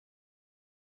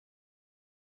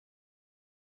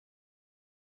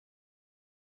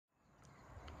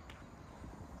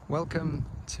Welcome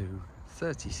to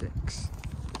 36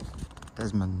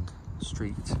 Desmond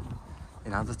Street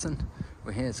in Atherton.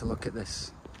 We're here to look at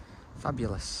this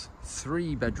fabulous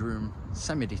 3-bedroom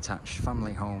semi-detached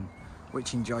family home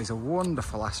which enjoys a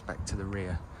wonderful aspect to the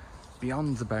rear.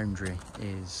 Beyond the boundary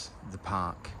is the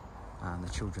park and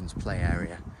the children's play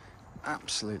area.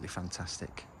 Absolutely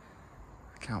fantastic.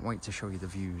 I can't wait to show you the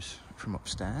views from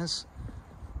upstairs.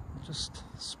 I'll just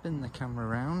spin the camera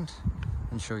around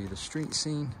and show you the street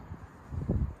scene.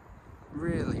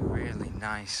 Really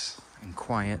nice and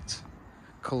quiet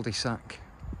cul-de-sac.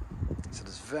 So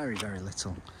there's very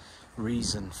little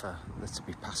reason for there to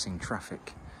be passing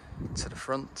traffic to the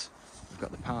front. We've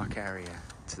got the park area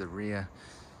to the rear.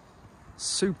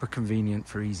 Super convenient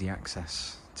for easy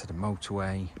access to the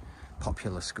motorway,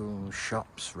 popular schools,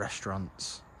 shops,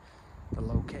 restaurants. The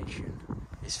location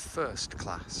is first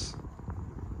class.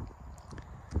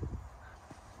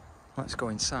 Let's go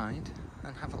inside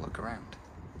and have a look around.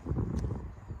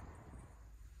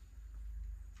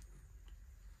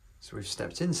 So we've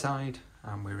stepped inside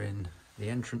and we're in the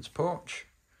entrance porch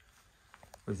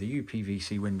with the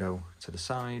UPVC window to the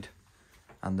side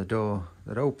and the door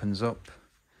that opens up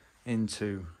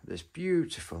into this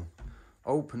beautiful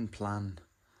open plan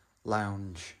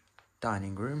lounge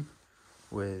dining room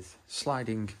with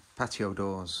sliding patio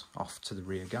doors off to the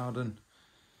rear garden,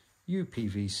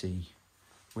 UPVC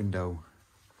window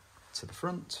to the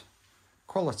front,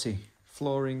 quality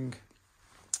flooring,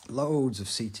 loads of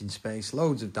seating space,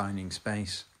 loads of dining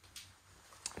space,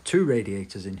 2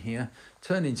 radiators in here,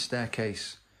 turning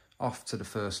staircase off to the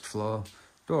first floor,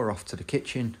 door off to the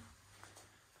kitchen.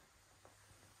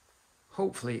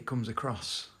 Hopefully it comes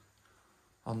across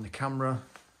on the camera,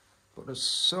 but there's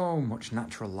so much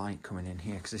natural light coming in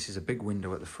here because this is a big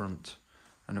window at the front,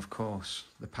 and of course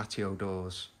the patio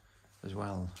doors as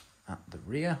well at the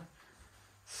rear.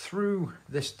 Through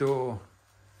this door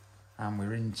and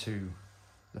we're into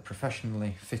the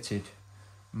professionally fitted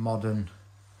modern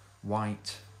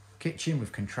white kitchen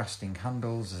with contrasting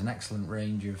handles. There's an excellent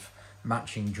range of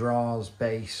matching drawers,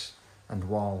 base and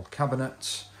wall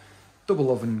cabinets, double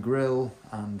oven grill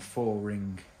and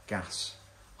 4-ring gas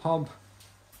hob.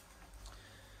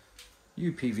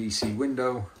 UPVC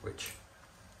window which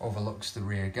overlooks the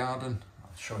rear garden.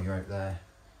 I'll show you out there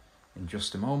in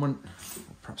just a moment.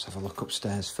 We'll perhaps have a look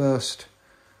upstairs first.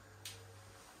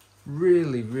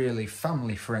 Really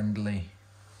family friendly,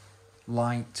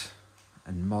 light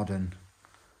and modern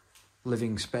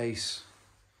living space.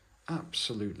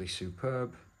 Absolutely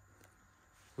superb.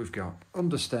 We've got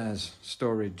understairs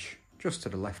storage just to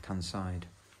the left hand side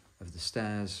of the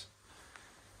stairs.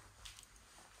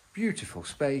 Beautiful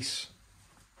space.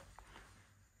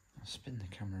 I'll spin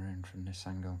the camera around from this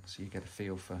angle so you get a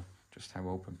feel for just how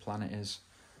open plan it is,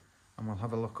 and we'll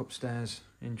have a look upstairs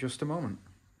in just a moment.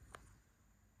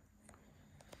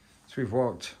 So we've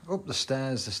walked up the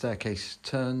stairs, the staircase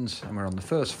turns and we're on the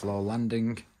first floor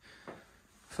landing.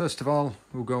 First of all,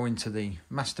 we'll go into the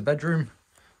master bedroom,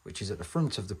 which is at the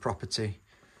front of the property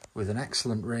with an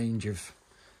excellent range of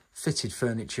fitted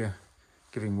furniture,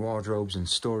 giving wardrobes and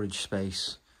storage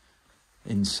space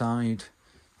inside.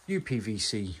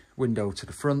 UPVC window to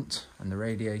the front and the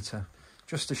radiator,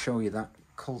 just to show you that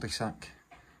cul-de-sac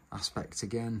aspect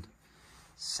again.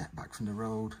 Set back from the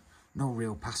road, no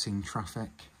real passing traffic,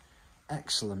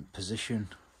 excellent position.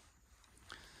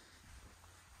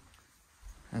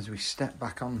 As we step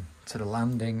back on to the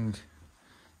landing,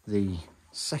 the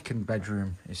second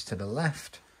bedroom is to the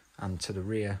left and to the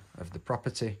rear of the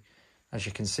property. As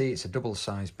you can see, it's a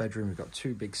double-sized bedroom. We've got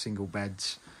 2 big single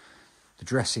beds, the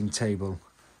dressing table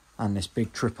and this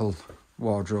big triple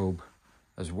wardrobe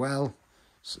as well.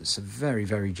 So it's a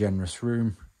very generous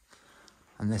room,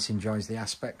 and this enjoys the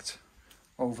aspect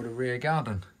over the rear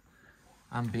garden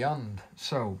and beyond.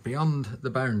 So beyond the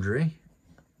boundary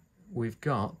we've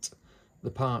got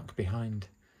the park behind,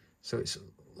 so it's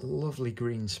lovely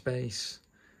green space,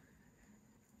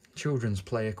 children's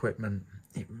play equipment.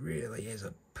 It really is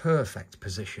a perfect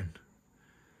position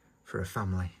for a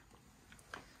family.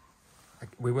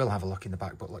 We will have a look in the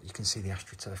back, but look, you can see the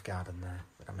AstroTurf garden there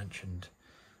that I mentioned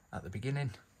at the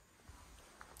beginning.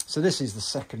 So this is the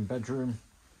second bedroom.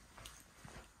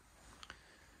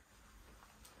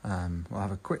 We'll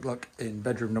have a quick look in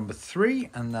bedroom number 3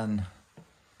 and then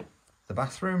the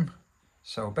bathroom.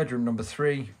 So bedroom number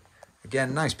 3,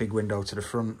 again, nice big window to the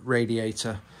front,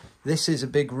 radiator. This is a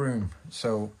big room,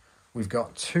 so we've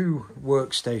got 2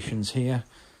 workstations here,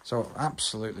 so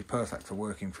absolutely perfect for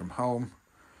working from home.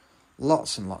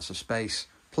 Lots and lots of space,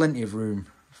 plenty of room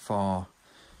for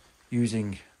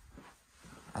using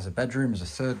as a bedroom, as a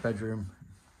third bedroom.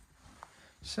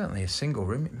 certainly a single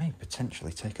room. It may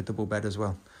potentially take a double bed as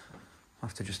well. I'll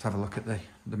have to just have a look at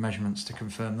the measurements to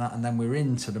confirm that. And then we're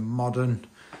into the modern,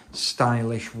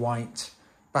 stylish white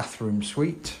bathroom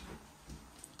suite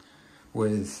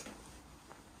with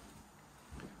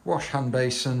wash hand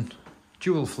basin,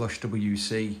 dual flush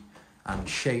WC, and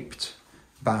shaped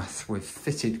bath with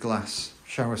fitted glass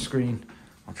shower screen.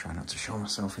 I'll try not to show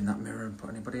myself in that mirror and put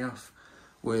anybody off.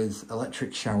 With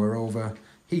electric shower over,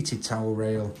 heated towel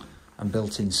rail, and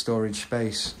built-in storage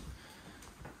space.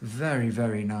 Very,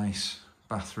 very nice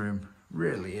bathroom,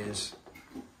 really is.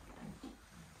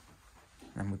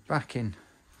 And we're back in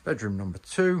bedroom number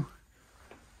 2,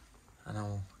 and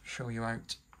I'll show you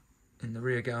out in the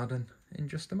rear garden in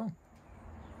just a moment.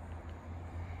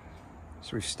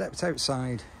 So we've stepped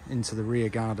outside into the rear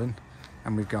garden,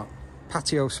 and we've got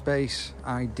patio space,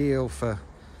 ideal for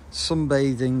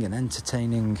sunbathing and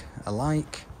entertaining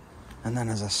alike. And then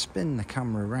as I spin the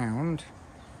camera around,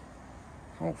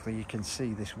 hopefully you can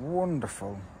see this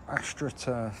wonderful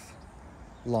AstroTurf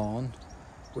lawn,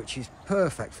 which is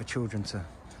perfect for children to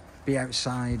be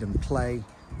outside and play,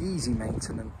 easy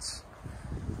maintenance.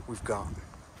 We've got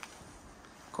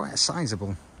quite a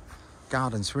sizable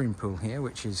garden swimming pool here,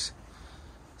 which is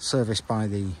serviced by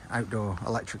the outdoor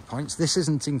electric points. This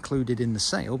isn't included in the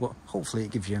sale, but hopefully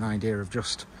it gives you an idea of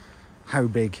just how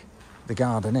big the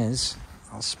garden is.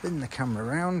 I'll spin the camera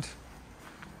around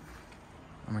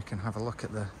and we can have a look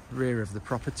at the rear of the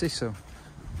property. So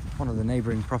one of the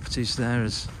neighbouring properties there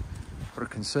has put a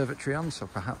conservatory on, so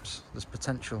perhaps there's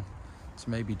potential to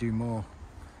maybe do more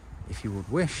if you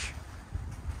would wish.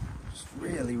 Just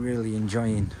really, really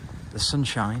enjoying the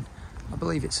sunshine. I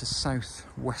believe it's a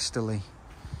southwesterly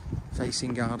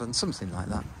facing garden, something like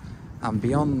that. And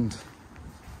beyond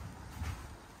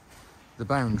the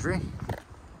boundary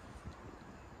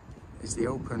is the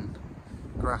open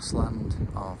grassland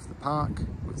of the park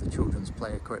with the children's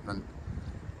play equipment.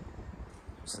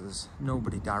 So there's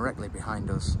nobody directly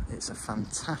behind us. It's a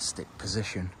fantastic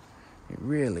position. It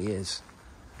really is.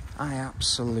 I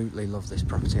absolutely love this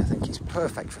property. I think it's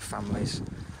perfect for families.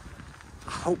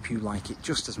 I hope you like it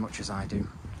just as much as I do.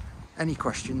 Any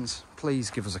questions, please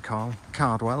give us a call.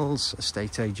 Cardwell's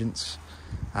Estate Agents.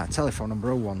 Telephone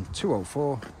number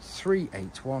 01204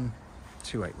 381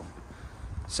 281.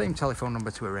 Same telephone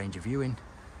number to arrange a viewing,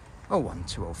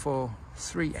 01204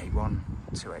 381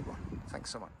 281. Thanks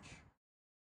so much.